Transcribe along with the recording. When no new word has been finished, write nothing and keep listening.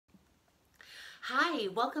Hi,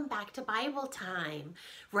 welcome back to Bible Time.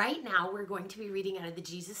 Right now we're going to be reading out of the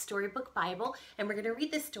Jesus Storybook Bible, and we're going to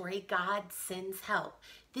read the story, God Sends Help.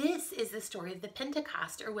 This is the story of the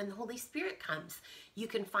Pentecost, or when the Holy Spirit comes. You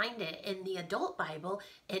can find it in the adult Bible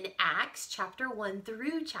in Acts chapter 1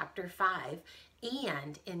 through chapter 5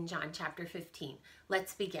 and in John chapter 15.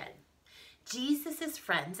 Let's begin. Jesus'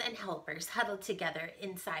 friends and helpers huddled together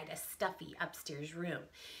inside a stuffy upstairs room.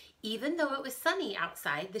 Even though it was sunny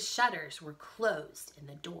outside, the shutters were closed and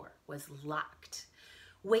the door was locked.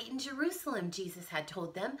 "Wait in Jerusalem," Jesus had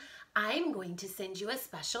told them. "I'm going to send you a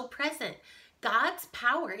special present. God's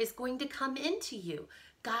power is going to come into you.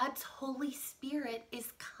 God's Holy Spirit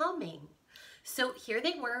is coming." So here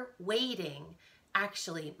they were waiting.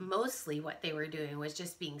 Actually, mostly what they were doing was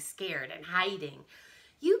just being scared and hiding.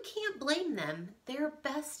 You can't blame them. Their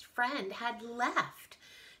best friend had left.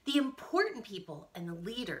 The important people and the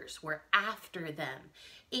leaders were after them,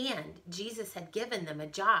 and Jesus had given them a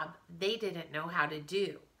job they didn't know how to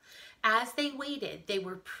do. As they waited, they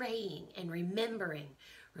were praying and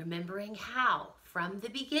remembering how, from the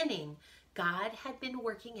beginning, God had been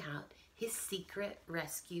working out his secret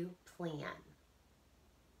rescue plan.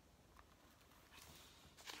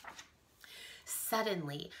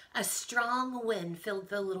 Suddenly, a strong wind filled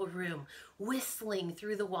the little room, whistling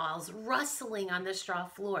through the walls, rustling on the straw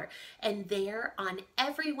floor, and there on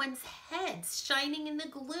everyone's heads, shining in the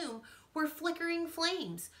gloom, were flickering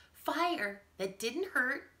flames, fire that didn't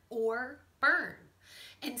hurt or burn.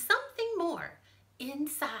 And something more,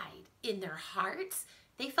 inside, in their hearts,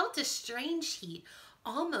 they felt a strange heat,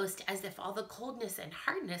 almost as if all the coldness and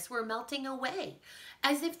hardness were melting away,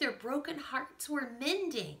 as if their broken hearts were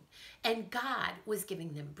mending, and God was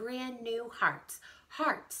giving them brand new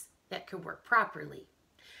hearts that could work properly.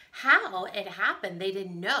 How it happened, they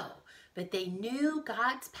didn't know, but they knew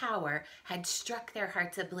God's power had struck their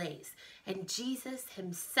hearts ablaze, and Jesus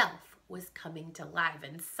himself was coming to life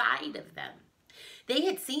inside of them. They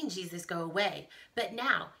had seen Jesus go away, but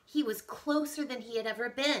now he was closer than he had ever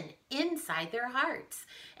been, inside their hearts.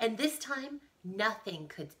 And this time, nothing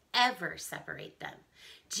could ever separate them.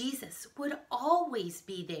 Jesus would always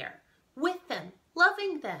be there, with them,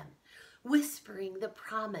 loving them, whispering the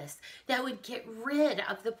promise that would get rid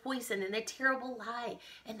of the poison and the terrible lie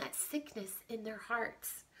and that sickness in their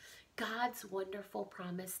hearts. God's wonderful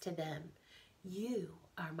promise to them: "You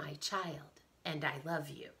are my child, and I love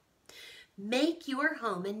you. Make your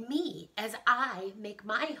home in me as I make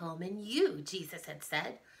my home in you," Jesus had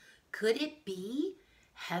said. Could it be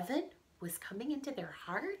heaven was coming into their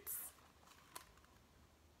hearts?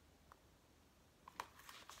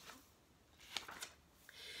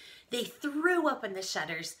 They threw open the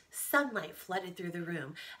shutters. Sunlight flooded through the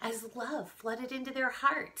room as love flooded into their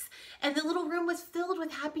hearts. And the little room was filled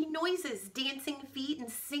with happy noises, dancing feet and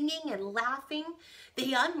singing and laughing.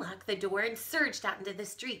 They unlocked the door and surged out into the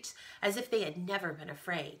streets as if they had never been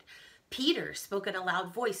afraid. Peter spoke in a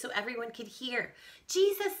loud voice so everyone could hear.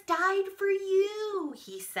 "Jesus died for you,"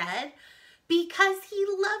 he said, "because he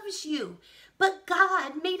loves you. But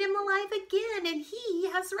God made him alive again, and he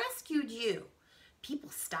has rescued you."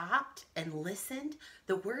 People stopped and listened.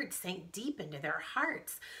 The words sank deep into their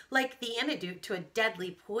hearts, like the antidote to a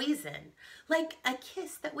deadly poison, like a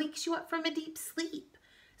kiss that wakes you up from a deep sleep.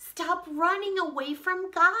 "Stop running away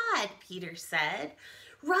from God," Peter said.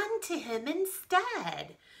 "Run to him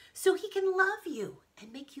instead, so he can love you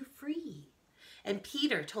and make you free." And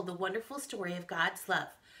Peter told the wonderful story of God's love,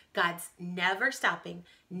 God's never stopping,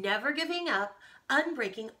 never giving up,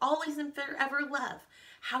 unbreaking, always and forever love,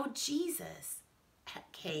 how Jesus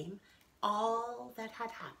came, all that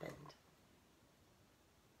had happened.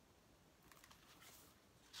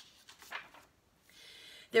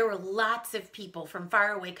 There were lots of people from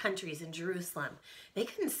faraway countries in Jerusalem. They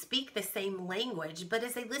couldn't speak the same language, but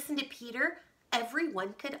as they listened to Peter,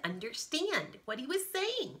 everyone could understand what he was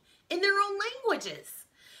saying in their own languages.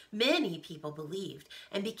 Many people believed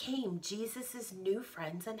and became Jesus' new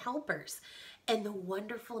friends and helpers. And the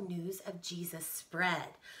wonderful news of Jesus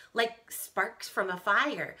spread like sparks from a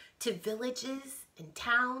fire to villages and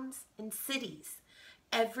towns and cities.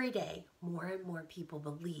 Every day, more and more people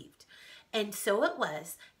believed. And so it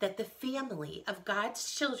was that the family of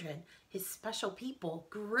God's children, his special people,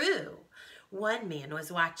 grew. One man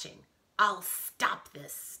was watching. "I'll stop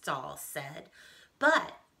this," Saul said.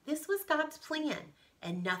 But this was God's plan,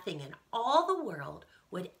 and nothing in all the world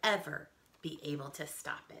would ever be able to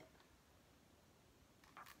stop it.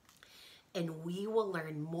 And we will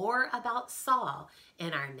learn more about Saul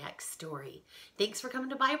in our next story. Thanks for coming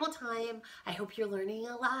to Bible Time. I hope you're learning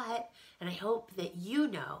a lot, and I hope that you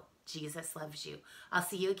know Jesus loves you. I'll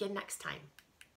see you again next time.